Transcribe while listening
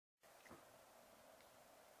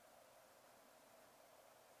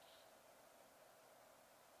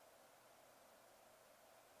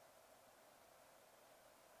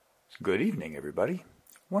Good evening, everybody.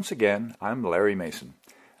 Once again, I'm Larry Mason.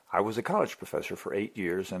 I was a college professor for 8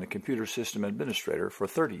 years and a computer system administrator for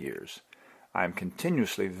 30 years. I am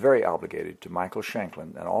continuously very obligated to Michael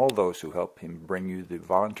Shanklin and all those who help him bring you the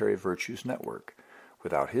Voluntary Virtues Network.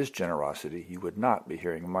 Without his generosity, you would not be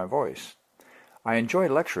hearing my voice. I enjoy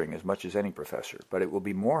lecturing as much as any professor, but it will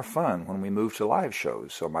be more fun when we move to live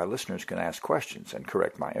shows so my listeners can ask questions and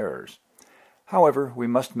correct my errors. However, we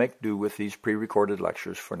must make do with these pre-recorded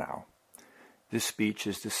lectures for now. This speech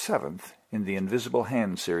is the 7th in the Invisible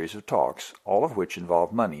Hand series of talks, all of which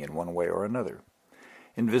involve money in one way or another.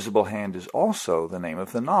 Invisible Hand is also the name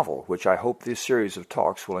of the novel, which I hope this series of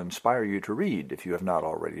talks will inspire you to read if you have not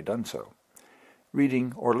already done so.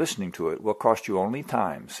 Reading or listening to it will cost you only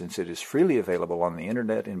time, since it is freely available on the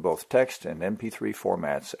Internet in both text and MP3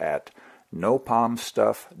 formats at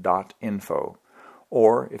nopomstuff.info.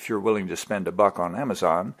 Or, if you're willing to spend $1 on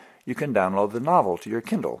Amazon, you can download the novel to your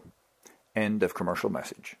Kindle. End of commercial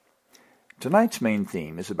message. Tonight's main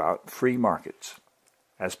theme is about free markets.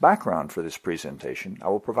 As background for this presentation, I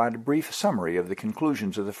will provide a brief summary of the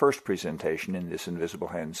conclusions of the first presentation in this Invisible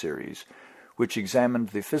Hand series, which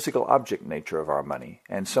examined the physical object nature of our money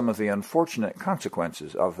and some of the unfortunate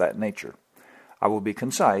consequences of that nature. I will be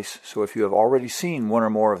concise, so if you have already seen one or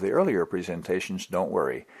more of the earlier presentations, don't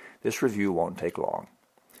worry. This review won't take long.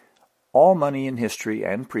 All money in history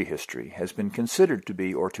and prehistory has been considered to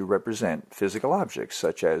be or to represent physical objects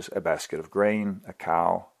such as a basket of grain, a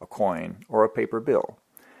cow, a coin, or a paper bill.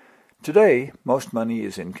 Today, most money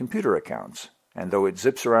is in computer accounts, and though it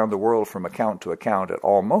zips around the world from account to account at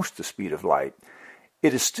almost the speed of light,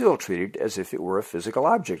 it is still treated as if it were a physical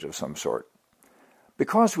object of some sort.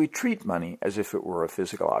 Because we treat money as if it were a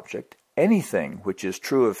physical object, anything which is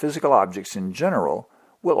true of physical objects in general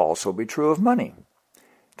will also be true of money.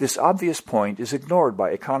 This obvious point is ignored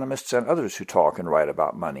by economists and others who talk and write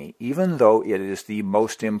about money, even though it is the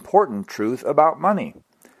most important truth about money.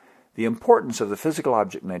 The importance of the physical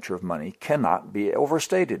object nature of money cannot be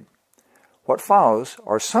overstated. What follows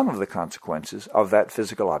are some of the consequences of that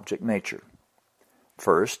physical object nature.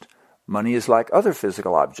 First, money is like other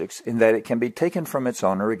physical objects in that it can be taken from its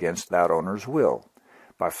owner against that owner's will,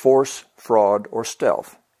 by force, fraud, or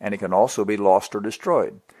stealth, and it can also be lost or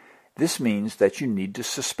destroyed. This means that you need to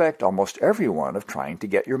suspect almost everyone of trying to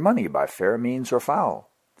get your money by fair means or foul.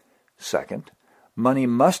 Second, money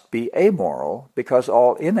must be amoral because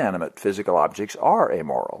all inanimate physical objects are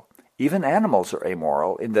amoral. Even animals are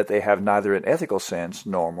amoral in that they have neither an ethical sense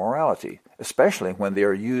nor morality, especially when they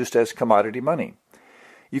are used as commodity money.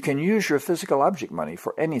 You can use your physical object money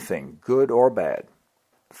for anything, good or bad.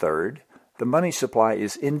 Third, the money supply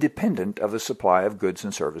is independent of the supply of goods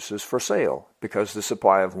and services for sale, because the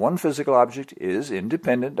supply of one physical object is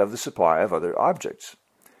independent of the supply of other objects.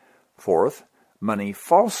 Fourth, money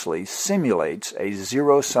falsely simulates a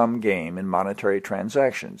zero-sum game in monetary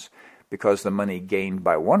transactions, because the money gained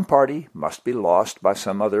by one party must be lost by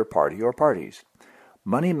some other party or parties.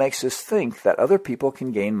 Money makes us think that other people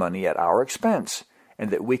can gain money at our expense, and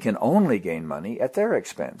that we can only gain money at their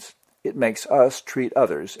expense. It makes us treat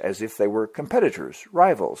others as if they were competitors,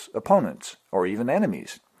 rivals, opponents, or even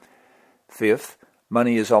enemies. Fifth,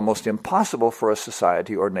 money is almost impossible for a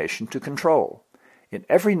society or nation to control. In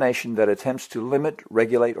every nation that attempts to limit,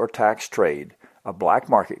 regulate, or tax trade, a black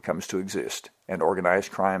market comes to exist, and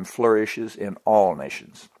organized crime flourishes in all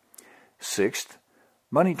nations. Sixth,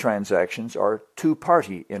 money transactions are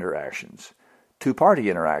two-party interactions. Two-party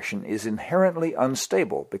interaction is inherently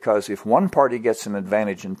unstable because if one party gets an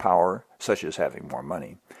advantage in power, such as having more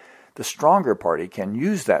money, the stronger party can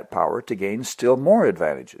use that power to gain still more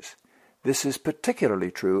advantages. This is particularly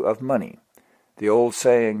true of money. The old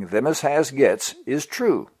saying, "them as has gets," is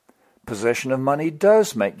true. Possession of money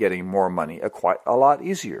does make getting more money quite a lot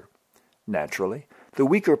easier. Naturally, the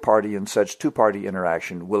weaker party in such two-party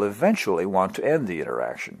interaction will eventually want to end the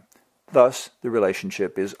interaction. Thus, the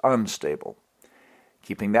relationship is unstable.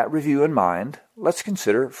 Keeping that review in mind, let's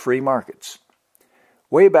consider free markets.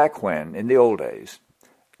 Way back when, in the old days,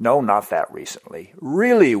 no, not that recently,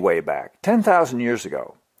 really way back, 10,000 years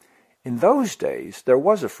ago, in those days there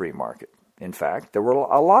was a free market. In fact, there were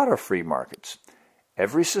a lot of free markets.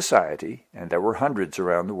 Every society, and there were hundreds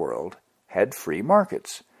around the world, had free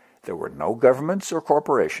markets. There were no governments or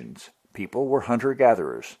corporations. People were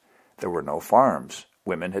hunter-gatherers. There were no farms.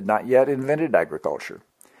 Women had not yet invented agriculture.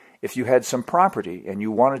 If you had some property and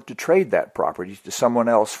you wanted to trade that property to someone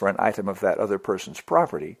else for an item of that other person's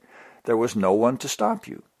property, there was no one to stop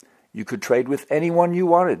you. You could trade with anyone you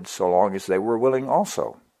wanted, so long as they were willing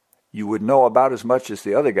also. You would know about as much as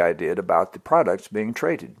the other guy did about the products being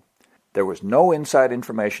traded. There was no inside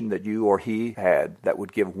information that you or he had that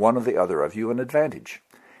would give one or the other of you an advantage.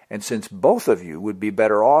 And since both of you would be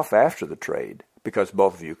better off after the trade, because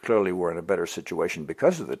both of you clearly were in a better situation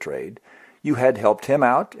because of the trade, you had helped him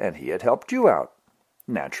out and he had helped you out.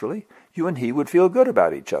 Naturally, you and he would feel good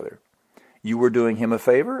about each other. You were doing him a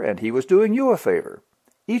favor and he was doing you a favor.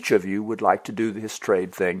 Each of you would like to do this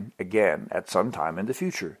trade thing again at some time in the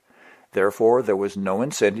future. Therefore, there was no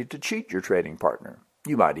incentive to cheat your trading partner.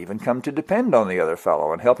 You might even come to depend on the other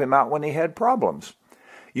fellow and help him out when he had problems.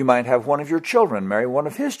 You might have one of your children marry one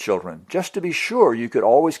of his children, just to be sure you could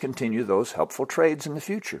always continue those helpful trades in the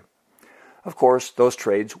future. Of course, those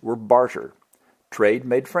trades were barter. Trade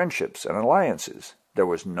made friendships and alliances. There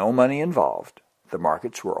was no money involved. The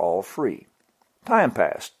markets were all free. Time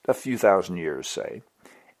passed, a few thousand years, say,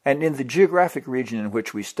 and in the geographic region in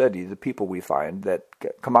which we study the people we find that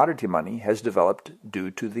commodity money has developed due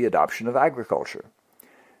to the adoption of agriculture.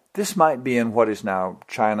 This might be in what is now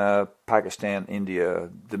China, Pakistan, India,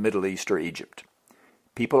 the Middle East, or Egypt.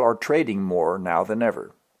 People are trading more now than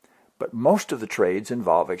ever, but most of the trades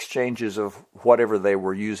involve exchanges of whatever they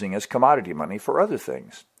were using as commodity money for other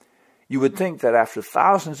things. You would think that after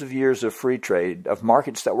thousands of years of free trade, of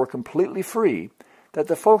markets that were completely free, that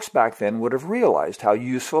the folks back then would have realized how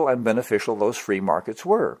useful and beneficial those free markets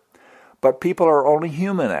were. But people are only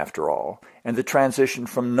human after all, and the transition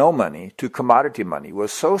from no money to commodity money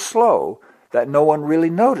was so slow that no one really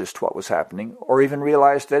noticed what was happening or even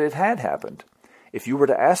realized that it had happened. If you were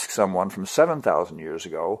to ask someone from 7,000 years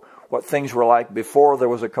ago what things were like before there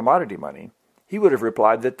was a commodity money, he would have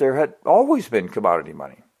replied that there had always been commodity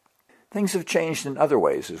money. Things have changed in other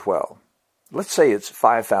ways as well. Let's say it's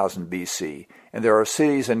 5000 BC, and there are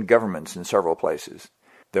cities and governments in several places.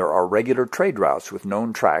 There are regular trade routes with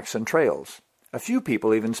known tracks and trails. A few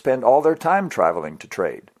people even spend all their time traveling to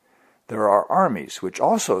trade. There are armies which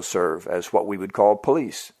also serve as what we would call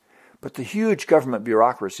police. But the huge government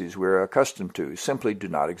bureaucracies we're accustomed to simply do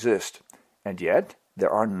not exist. And yet,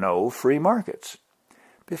 there are no free markets.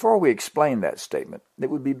 Before we explain that statement, it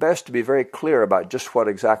would be best to be very clear about just what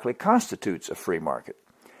exactly constitutes a free market.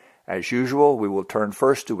 As usual, we will turn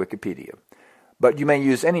first to Wikipedia. But you may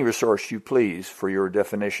use any resource you please for your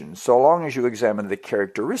definition, so long as you examine the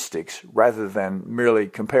characteristics rather than merely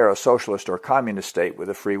compare a socialist or communist state with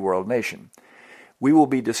a free world nation. We will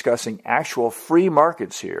be discussing actual free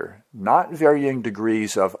markets here, not varying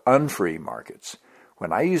degrees of unfree markets.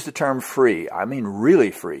 When I use the term free, I mean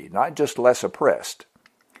really free, not just less oppressed.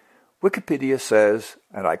 Wikipedia says,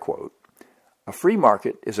 and I quote, "A free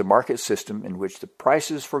market is a market system in which the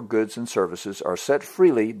prices for goods and services are set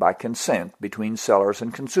freely by consent between sellers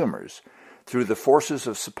and consumers through the forces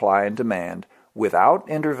of supply and demand without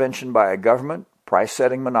intervention by a government,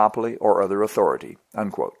 price-setting monopoly, or other authority."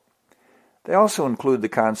 Unquote. They also include the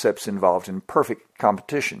concepts involved in perfect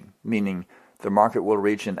competition, meaning the market will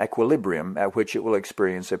reach an equilibrium at which it will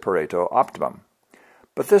experience a Pareto optimum.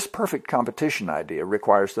 But this perfect competition idea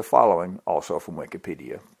requires the following, also from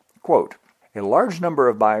Wikipedia. Quote, "A large number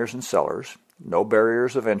of buyers and sellers, no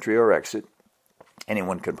barriers of entry or exit,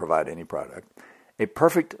 anyone can provide any product, a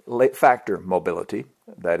perfect factor mobility,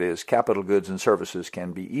 that is, capital goods and services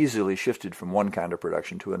can be easily shifted from one kind of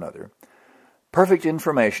production to another, perfect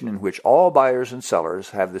information in which all buyers and sellers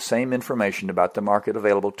have the same information about the market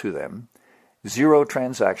available to them, zero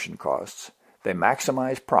transaction costs, they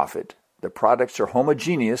maximize profit, the products are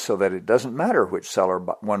homogeneous so that it doesn't matter which seller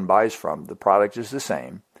one buys from, the product is the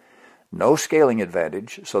same, no scaling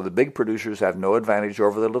advantage, so the big producers have no advantage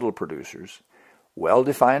over the little producers,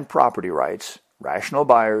 well-defined property rights, rational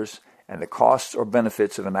buyers, and the costs or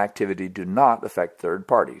benefits of an activity do not affect third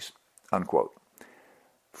parties." Unquote.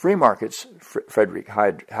 Free markets, Friedrich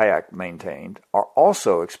Hayek maintained, are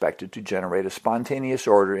also expected to generate a spontaneous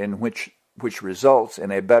order in which results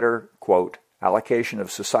in a better, quote, "allocation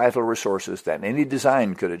of societal resources than any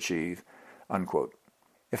design could achieve." Unquote.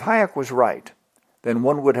 If Hayek was right, then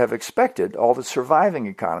one would have expected all the surviving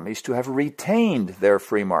economies to have retained their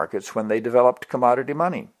free markets when they developed commodity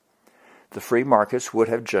money. The free markets would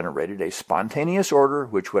have generated a spontaneous order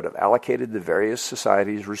which would have allocated the various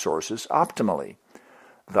societies' resources optimally.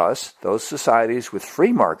 Thus, those societies with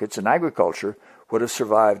free markets in agriculture would have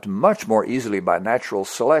survived much more easily by natural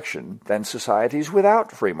selection than societies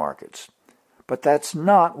without free markets. But that's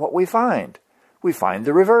not what we find. We find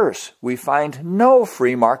the reverse. We find no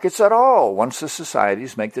free markets at all once the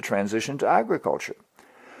societies make the transition to agriculture.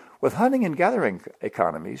 With hunting and gathering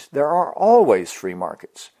economies, there are always free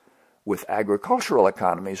markets. With agricultural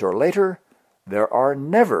economies or later, there are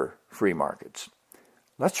never free markets.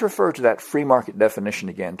 Let's refer to that free market definition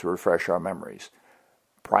again to refresh our memories.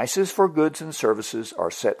 Prices for goods and services are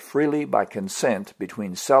set freely by consent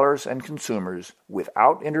between sellers and consumers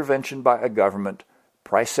without intervention by a government,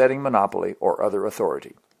 price-setting monopoly, or other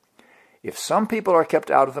authority. If some people are kept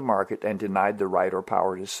out of the market and denied the right or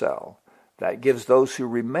power to sell, that gives those who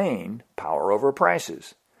remain power over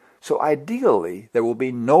prices. So ideally, there will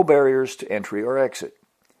be no barriers to entry or exit.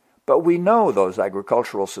 But we know those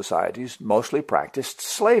agricultural societies mostly practiced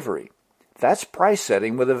slavery. That's price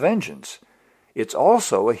setting with a vengeance. It's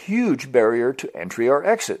also a huge barrier to entry or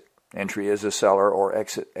exit, entry as a seller or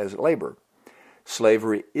exit as labor.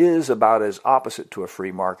 Slavery is about as opposite to a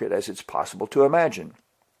free market as it's possible to imagine.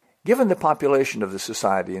 Given the population of the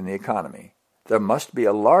society and the economy, there must be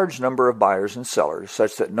a large number of buyers and sellers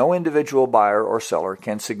such that no individual buyer or seller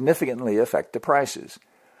can significantly affect the prices.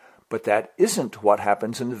 But that isn't what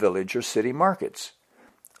happens in the village or city markets.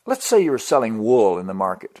 Let's say you're selling wool in the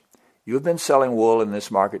market. You've been selling wool in this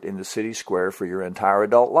market in the city square for your entire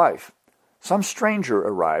adult life. Some stranger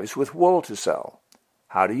arrives with wool to sell.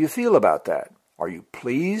 How do you feel about that? Are you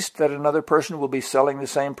pleased that another person will be selling the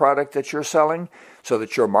same product that you're selling so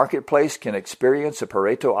that your marketplace can experience a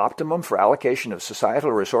Pareto optimum for allocation of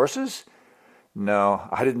societal resources? No,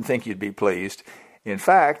 I didn't think you'd be pleased. In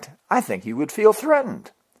fact, I think you would feel threatened.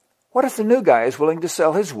 What if the new guy is willing to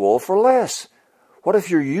sell his wool for less? What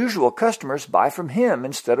if your usual customers buy from him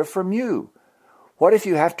instead of from you? What if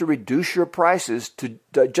you have to reduce your prices to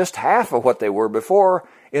just half of what they were before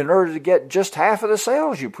in order to get just half of the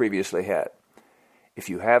sales you previously had? If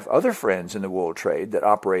you have other friends in the wool trade that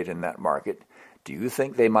operate in that market, do you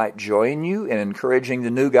think they might join you in encouraging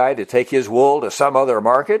the new guy to take his wool to some other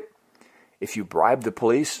market? If you bribe the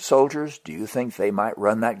police soldiers, do you think they might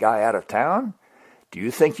run that guy out of town? Do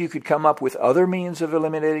you think you could come up with other means of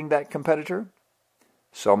eliminating that competitor?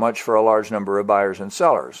 So much for a large number of buyers and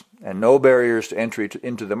sellers, and no barriers to entry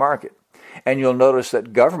into the market. And you'll notice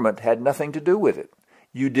that government had nothing to do with it.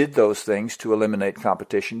 You did those things to eliminate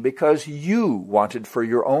competition because you wanted for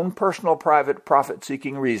your own personal private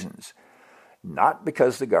profit-seeking reasons, not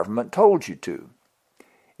because the government told you to.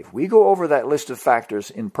 If we go over that list of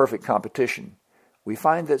factors in perfect competition, we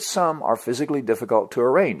find that some are physically difficult to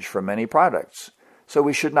arrange for many products, so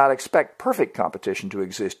we should not expect perfect competition to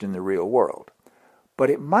exist in the real world. But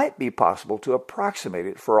it might be possible to approximate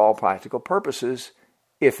it for all practical purposes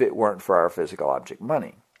if it weren't for our physical object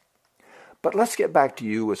money. But let's get back to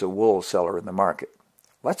you as a wool seller in the market.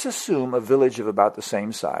 Let's assume a village of about the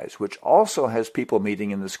same size, which also has people meeting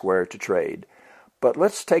in the square to trade. But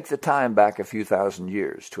let's take the time back a few thousand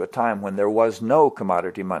years to a time when there was no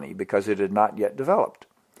commodity money because it had not yet developed.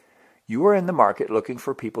 You are in the market looking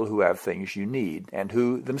for people who have things you need and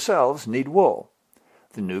who themselves need wool.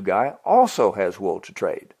 The new guy also has wool to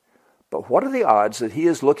trade. But what are the odds that he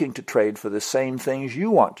is looking to trade for the same things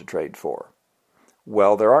you want to trade for?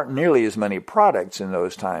 Well, there aren't nearly as many products in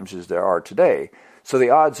those times as there are today, so the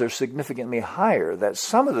odds are significantly higher that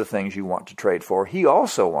some of the things you want to trade for, he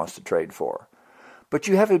also wants to trade for. But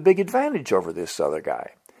you have a big advantage over this other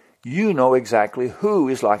guy. You know exactly who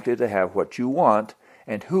is likely to have what you want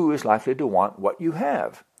and who is likely to want what you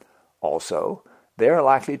have. Also, they are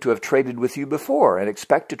likely to have traded with you before and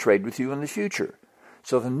expect to trade with you in the future.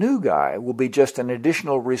 So the new guy will be just an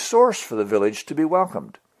additional resource for the village to be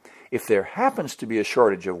welcomed. If there happens to be a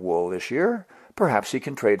shortage of wool this year, perhaps he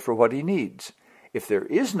can trade for what he needs. If there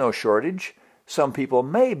is no shortage, some people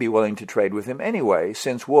may be willing to trade with him anyway,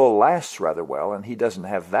 since wool lasts rather well and he doesn't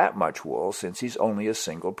have that much wool since he's only a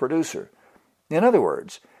single producer. In other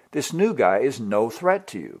words, this new guy is no threat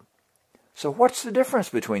to you. So what's the difference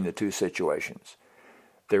between the two situations?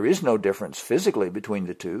 There is no difference physically between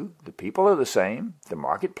the two. The people are the same. The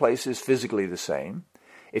marketplace is physically the same.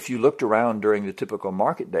 If you looked around during the typical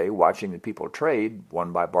market day watching the people trade,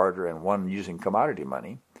 one by barter and one using commodity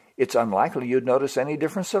money, it's unlikely you'd notice any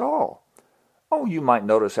difference at all. Oh, you might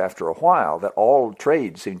notice after a while that all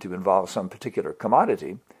trades seem to involve some particular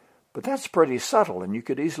commodity, but that's pretty subtle and you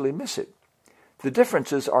could easily miss it. The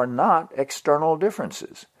differences are not external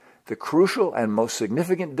differences. The crucial and most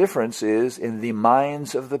significant difference is in the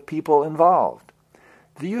minds of the people involved.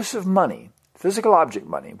 The use of money, physical object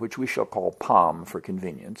money, which we shall call POM for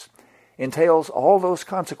convenience, entails all those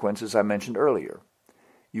consequences I mentioned earlier.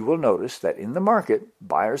 You will notice that in the market,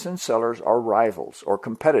 buyers and sellers are rivals or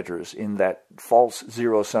competitors in that false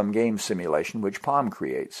zero-sum game simulation which POM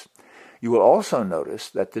creates. You will also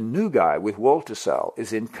notice that the new guy with wool to sell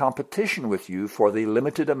is in competition with you for the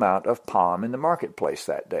limited amount of POM in the marketplace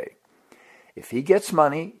that day. If he gets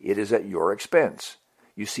money, it is at your expense.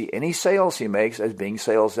 You see any sales he makes as being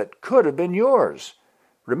sales that could have been yours.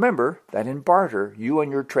 Remember that in barter, you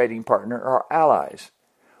and your trading partner are allies.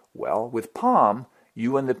 Well, with POM,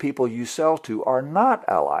 You and the people you sell to are not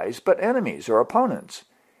allies, but enemies or opponents.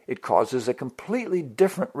 It causes a completely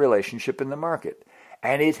different relationship in the market,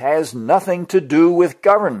 and it has nothing to do with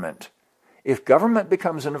government. If government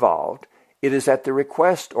becomes involved, it is at the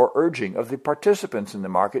request or urging of the participants in the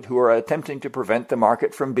market who are attempting to prevent the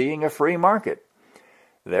market from being a free market.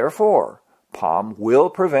 Therefore, POM will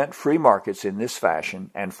prevent free markets in this fashion,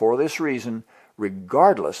 and for this reason,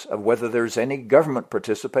 regardless of whether there's any government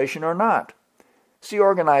participation or not. See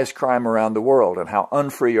organized crime around the world and how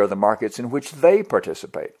unfree are the markets in which they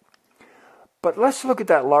participate. But let's look at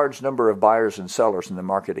that large number of buyers and sellers in the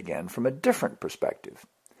market again from a different perspective.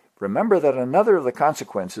 Remember that another of the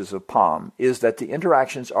consequences of POM is that the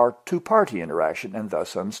interactions are two-party interaction and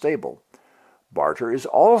thus unstable. Barter is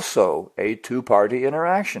also a two-party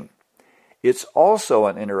interaction. It's also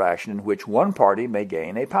an interaction in which one party may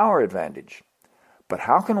gain a power advantage. But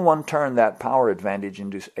how can one turn that power advantage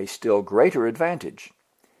into a still greater advantage?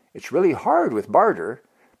 It's really hard with barter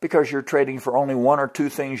because you're trading for only one or two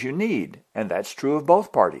things you need, and that's true of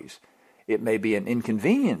both parties. It may be an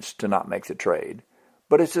inconvenience to not make the trade,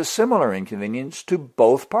 but it's a similar inconvenience to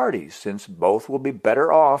both parties, since both will be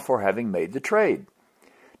better off for having made the trade.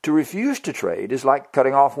 To refuse to trade is like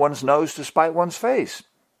cutting off one's nose to spite one's face.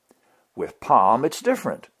 With POM, it's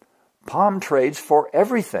different. POM trades for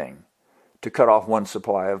everything. To cut off one's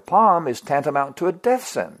supply of POM is tantamount to a death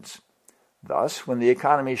sentence. Thus, when the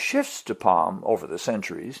economy shifts to POM over the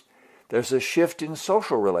centuries, there's a shift in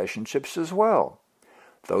social relationships as well.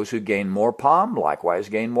 Those who gain more POM likewise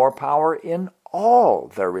gain more power in all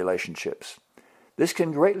their relationships. This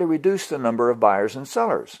can greatly reduce the number of buyers and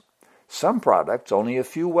sellers. Some products only a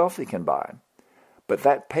few wealthy can buy, but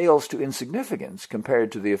that pales to insignificance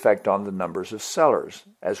compared to the effect on the numbers of sellers.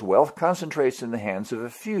 As wealth concentrates in the hands of a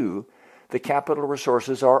few, the capital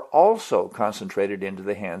resources are also concentrated into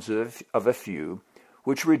the hands of a few,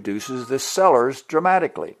 which reduces the sellers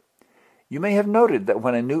dramatically. You may have noted that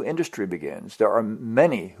when a new industry begins, there are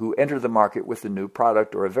many who enter the market with the new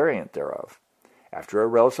product or a variant thereof. After a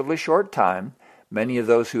relatively short time, many of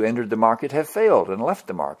those who entered the market have failed and left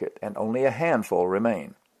the market, and only a handful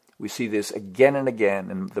remain. We see this again and again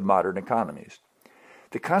in the modern economies.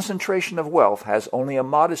 The concentration of wealth has only a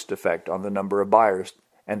modest effect on the number of buyers,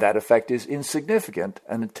 and that effect is insignificant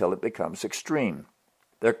until it becomes extreme.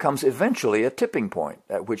 There comes eventually a tipping point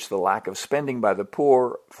at which the lack of spending by the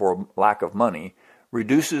poor for lack of money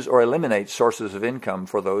reduces or eliminates sources of income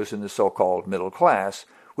for those in the so-called middle class,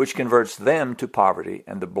 which converts them to poverty,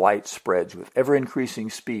 and the blight spreads with ever-increasing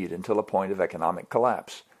speed until a point of economic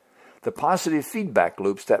collapse. The positive feedback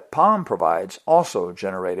loops that POM provides also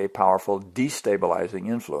generate a powerful destabilizing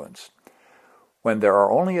influence. When there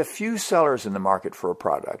are only a few sellers in the market for a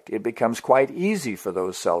product, it becomes quite easy for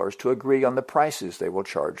those sellers to agree on the prices they will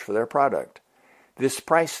charge for their product. This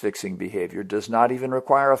price-fixing behavior does not even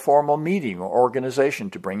require a formal meeting or organization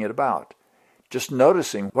to bring it about. Just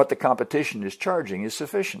noticing what the competition is charging is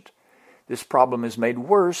sufficient. This problem is made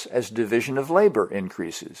worse as division of labor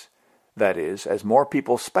increases. That is, as more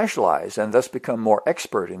people specialize and thus become more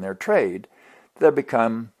expert in their trade, there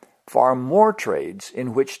become far more trades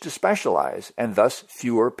in which to specialize, and thus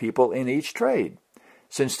fewer people in each trade.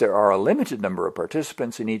 Since there are a limited number of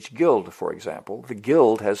participants in each guild, for example, the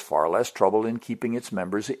guild has far less trouble in keeping its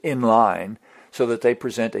members in line so that they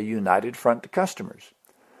present a united front to customers.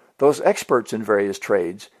 Those experts in various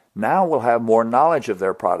trades now will have more knowledge of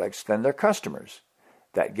their products than their customers.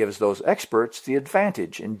 That gives those experts the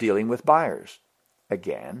advantage in dealing with buyers.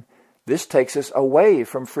 Again, this takes us away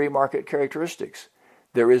from free market characteristics.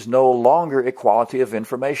 There is no longer equality of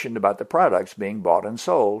information about the products being bought and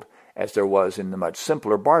sold, as there was in the much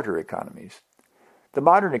simpler barter economies. The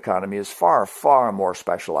modern economy is far, far more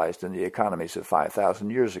specialized than the economies of 5,000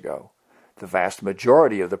 years ago. The vast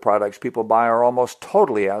majority of the products people buy are almost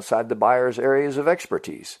totally outside the buyer's areas of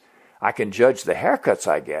expertise. I can judge the haircuts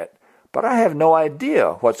I get, but I have no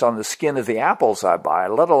idea what's on the skin of the apples I buy,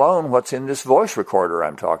 let alone what's in this voice recorder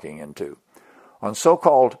I'm talking into. On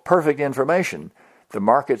so-called perfect information, the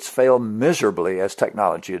markets fail miserably as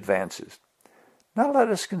technology advances. Now let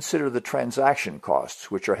us consider the transaction costs,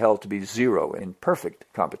 which are held to be zero in perfect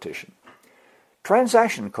competition.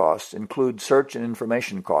 Transaction costs include search and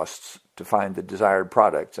information costs to find the desired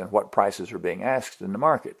products and what prices are being asked in the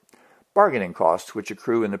market, bargaining costs which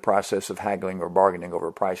accrue in the process of haggling or bargaining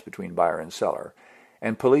over price between buyer and seller,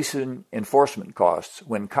 and police and enforcement costs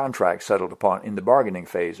when contracts settled upon in the bargaining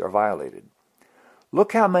phase are violated.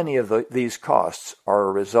 Look how many of these costs are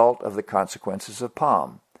a result of the consequences of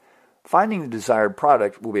POM. Finding the desired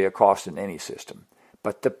product will be a cost in any system,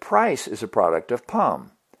 but the price is a product of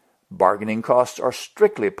POM. Bargaining costs are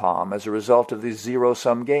strictly POM as a result of the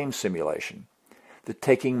zero-sum game simulation, the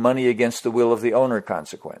taking money against the will of the owner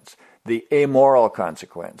consequence, the amoral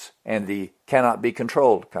consequence, and the cannot be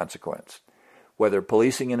controlled consequence. Whether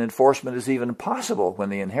policing and enforcement is even possible when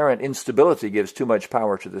the inherent instability gives too much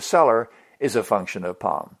power to the seller is a function of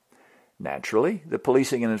POM. Naturally, the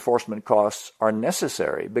policing and enforcement costs are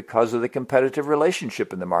necessary because of the competitive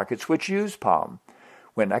relationship in the markets which use POM.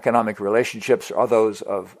 When economic relationships are those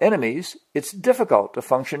of enemies, it's difficult to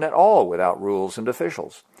function at all without rules and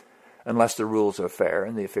officials. Unless the rules are fair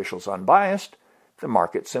and the officials unbiased, the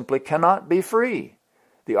market simply cannot be free.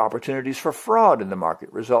 The opportunities for fraud in the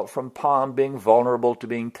market result from POM being vulnerable to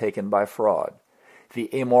being taken by fraud. The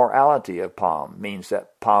immorality of POM means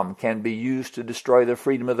that POM can be used to destroy the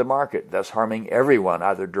freedom of the market, thus harming everyone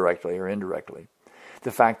either directly or indirectly.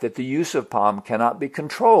 The fact that the use of POM cannot be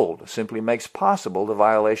controlled simply makes possible the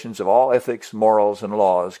violations of all ethics, morals, and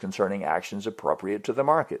laws concerning actions appropriate to the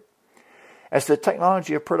market. As the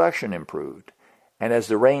technology of production improved, and as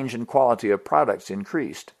the range and quality of products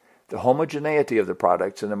increased, the homogeneity of the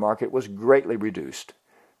products in the market was greatly reduced.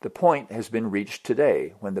 The point has been reached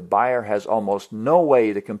today when the buyer has almost no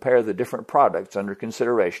way to compare the different products under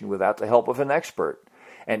consideration without the help of an expert,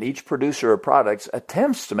 and each producer of products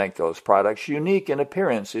attempts to make those products unique in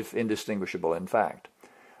appearance if indistinguishable in fact.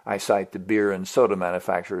 I cite the beer and soda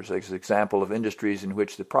manufacturers as an example of industries in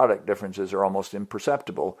which the product differences are almost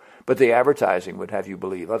imperceptible, but the advertising would have you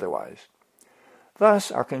believe otherwise.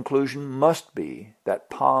 Thus, our conclusion must be that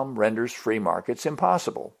POM renders free markets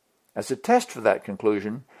impossible. As a test for that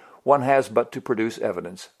conclusion, one has but to produce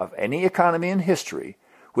evidence of any economy in history,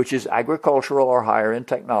 which is agricultural or higher in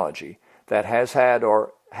technology, that has had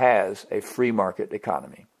or has a free market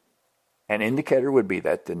economy. An indicator would be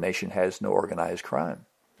that the nation has no organized crime.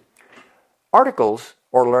 Articles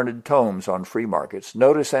or learned tomes on free markets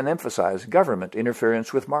notice and emphasize government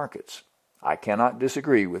interference with markets. I cannot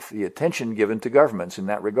disagree with the attention given to governments in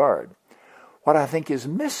that regard. What I think is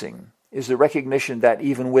missing is the recognition that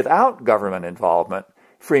even without government involvement,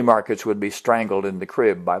 free markets would be strangled in the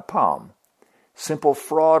crib by POM. Simple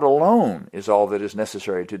fraud alone is all that is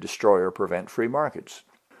necessary to destroy or prevent free markets.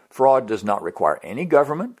 Fraud does not require any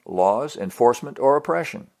government, laws, enforcement, or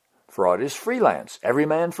oppression. Fraud is freelance, every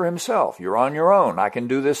man for himself. You're on your own. I can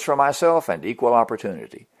do this for myself, and equal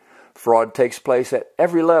opportunity. Fraud takes place at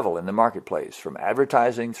every level in the marketplace, from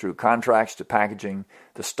advertising through contracts to packaging,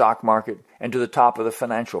 the stock market, and to the top of the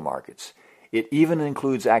financial markets. It even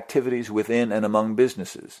includes activities within and among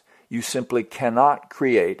businesses. You simply cannot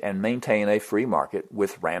create and maintain a free market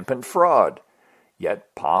with rampant fraud.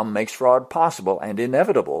 Yet POM makes fraud possible and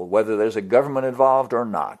inevitable whether there's a government involved or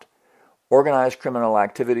not. Organized criminal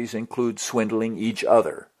activities include swindling each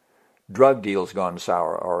other. Drug deals gone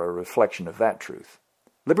sour are a reflection of that truth.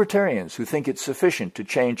 Libertarians who think it's sufficient to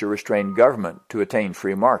change or restrain government to attain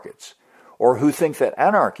free markets, or who think that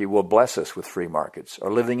anarchy will bless us with free markets,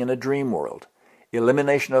 are living in a dream world.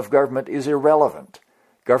 Elimination of government is irrelevant.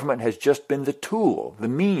 Government has just been the tool, the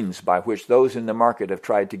means by which those in the market have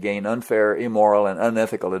tried to gain unfair, immoral, and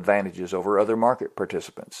unethical advantages over other market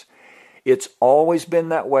participants. It's always been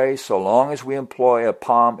that way. So long as we employ a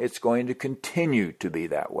POM, it's going to continue to be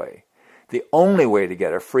that way. The only way to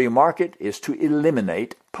get a free market is to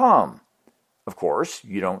eliminate POM. Of course,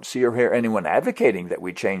 you don't see or hear anyone advocating that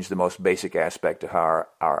we change the most basic aspect of how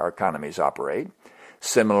our economies operate.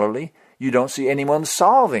 Similarly, you don't see anyone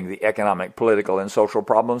solving the economic, political, and social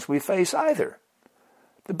problems we face either.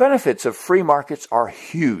 The benefits of free markets are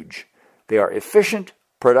huge. They are efficient,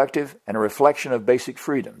 productive, and a reflection of basic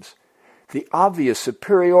freedoms. The obvious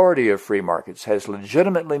superiority of free markets has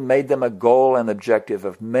legitimately made them a goal and objective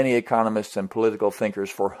of many economists and political thinkers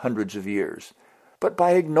for hundreds of years. But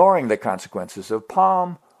by ignoring the consequences of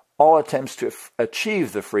POM, all attempts to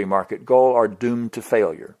achieve the free market goal are doomed to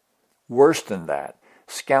failure. Worse than that,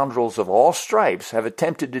 scoundrels of all stripes have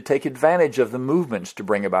attempted to take advantage of the movements to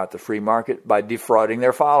bring about the free market by defrauding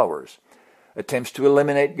their followers. Attempts to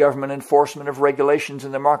eliminate government enforcement of regulations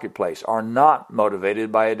in the marketplace are not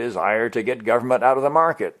motivated by a desire to get government out of the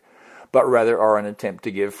market, but rather are an attempt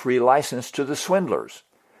to give free license to the swindlers.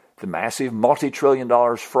 The massive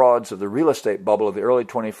multi-trillion-dollar frauds of the real estate bubble of the early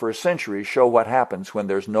 21st century show what happens when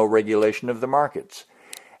there's no regulation of the markets.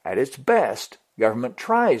 At its best, government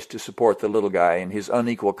tries to support the little guy in his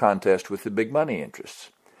unequal contest with the big money interests.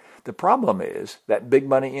 The problem is that big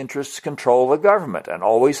money interests control the government and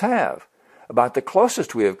always have. About the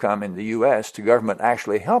closest we have come in the U.S. to government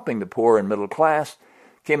actually helping the poor and middle class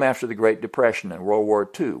came after the Great Depression and World War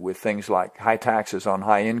II, with things like high taxes on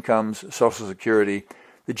high incomes, Social Security,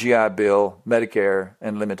 the GI Bill, Medicare,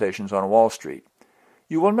 and limitations on Wall Street.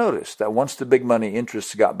 you will notice that once the big money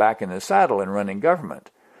interests got back in the saddle in running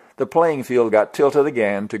government, the playing field got tilted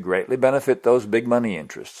again to greatly benefit those big money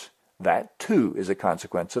interests. That, too, is a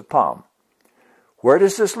consequence of POM. Where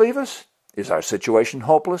does this leave us? Is our situation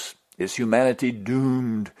hopeless? Is humanity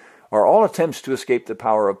doomed? Are all attempts to escape the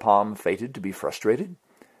power of POM fated to be frustrated?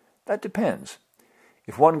 That depends.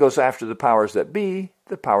 If one goes after the powers that be,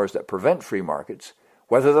 the powers that prevent free markets,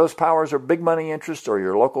 whether those powers are big money interests or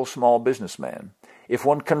your local small businessman, if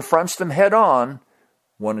one confronts them head on,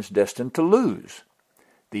 one is destined to lose.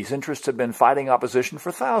 These interests have been fighting opposition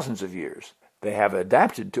for thousands of years. They have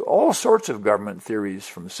adapted to all sorts of government theories,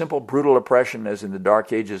 from simple brutal oppression as in the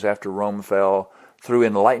Dark Ages after Rome fell, through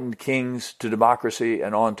enlightened kings to democracy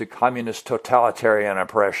and on to communist totalitarian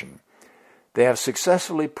oppression. They have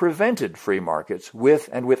successfully prevented free markets with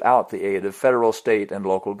and without the aid of federal, state, and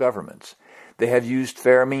local governments. They have used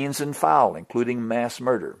fair means and foul, including mass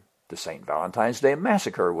murder. The St. Valentine's Day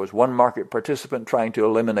Massacre was one market participant trying to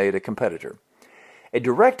eliminate a competitor. A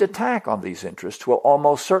direct attack on these interests will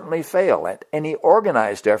almost certainly fail, and any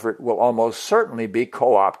organized effort will almost certainly be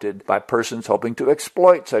co-opted by persons hoping to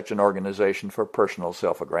exploit such an organization for personal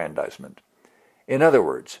self-aggrandizement. In other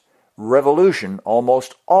words, revolution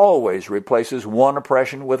almost always replaces one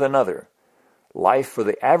oppression with another. Life for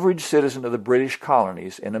the average citizen of the British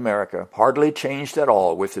colonies in America hardly changed at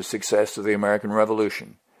all with the success of the American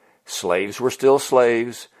Revolution. Slaves were still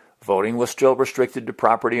slaves, voting was still restricted to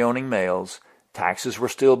property-owning males, taxes were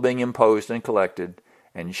still being imposed and collected,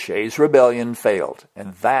 and Shays' Rebellion failed,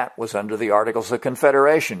 and that was under the Articles of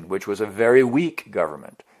Confederation, which was a very weak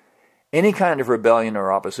government. Any kind of rebellion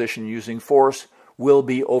or opposition using force will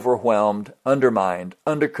be overwhelmed, undermined,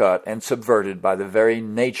 undercut, and subverted by the very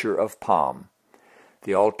nature of POM.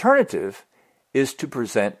 The alternative is to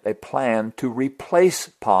present a plan to replace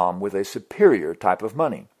POM with a superior type of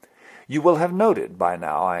money. You will have noted by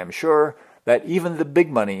now, I am sure, that even the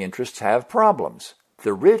big money interests have problems.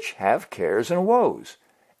 The rich have cares and woes.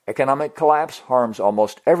 Economic collapse harms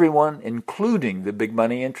almost everyone, including the big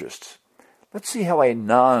money interests. Let's see how a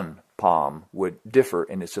non-POM would differ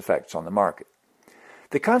in its effects on the market.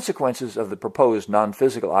 The consequences of the proposed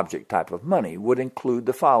non-physical object type of money would include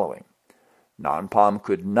the following. Non-POM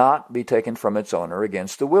could not be taken from its owner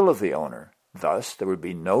against the will of the owner. Thus, there would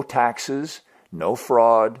be no taxes, no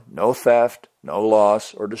fraud, no theft, no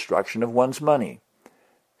loss or destruction of one's money.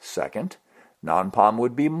 Second, non-POM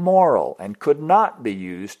would be moral and could not be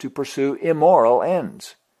used to pursue immoral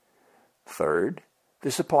ends. Third,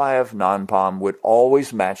 the supply of non-POM would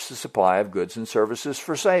always match the supply of goods and services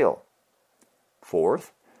for sale.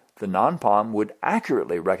 Fourth, the non-POM would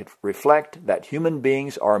accurately reflect that human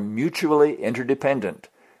beings are mutually interdependent,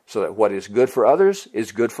 so that what is good for others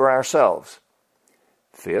is good for ourselves.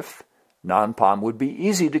 Fifth, non-POM would be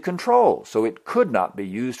easy to control, so it could not be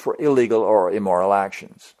used for illegal or immoral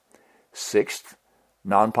actions. Sixth,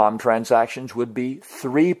 non-POM transactions would be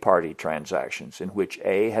three-party transactions in which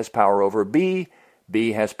A has power over B,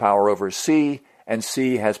 B has power over C, and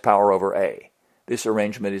C has power over A. This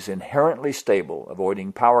arrangement is inherently stable,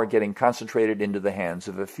 avoiding power getting concentrated into the hands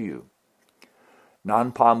of a few.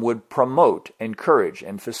 Non-POM would promote, encourage,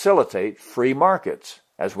 and facilitate free markets,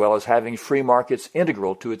 as well as having free markets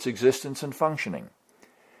integral to its existence and functioning.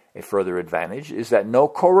 A further advantage is that no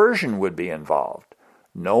coercion would be involved.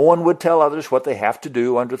 No one would tell others what they have to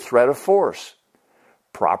do under threat of force.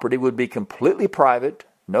 Property would be completely private,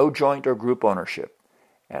 no joint or group ownership,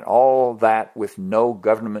 and all that with no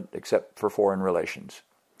government except for foreign relations.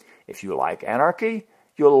 If you like anarchy,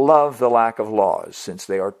 you'll love the lack of laws, since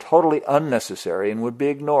they are totally unnecessary and would be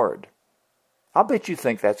ignored. I'll bet you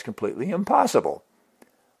think that's completely impossible.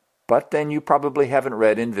 But then you probably haven't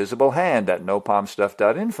read Invisible Hand at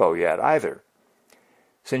nopomstuff.info yet either.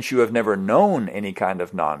 Since you have never known any kind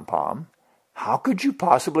of non-POM, how could you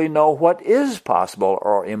possibly know what is possible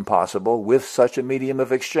or impossible with such a medium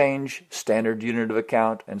of exchange, standard unit of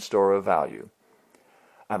account, and store of value?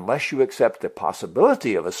 Unless you accept the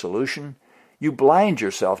possibility of a solution, you blind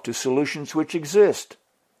yourself to solutions which exist.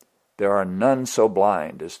 There are none so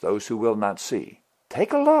blind as those who will not see.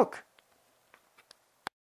 Take a look.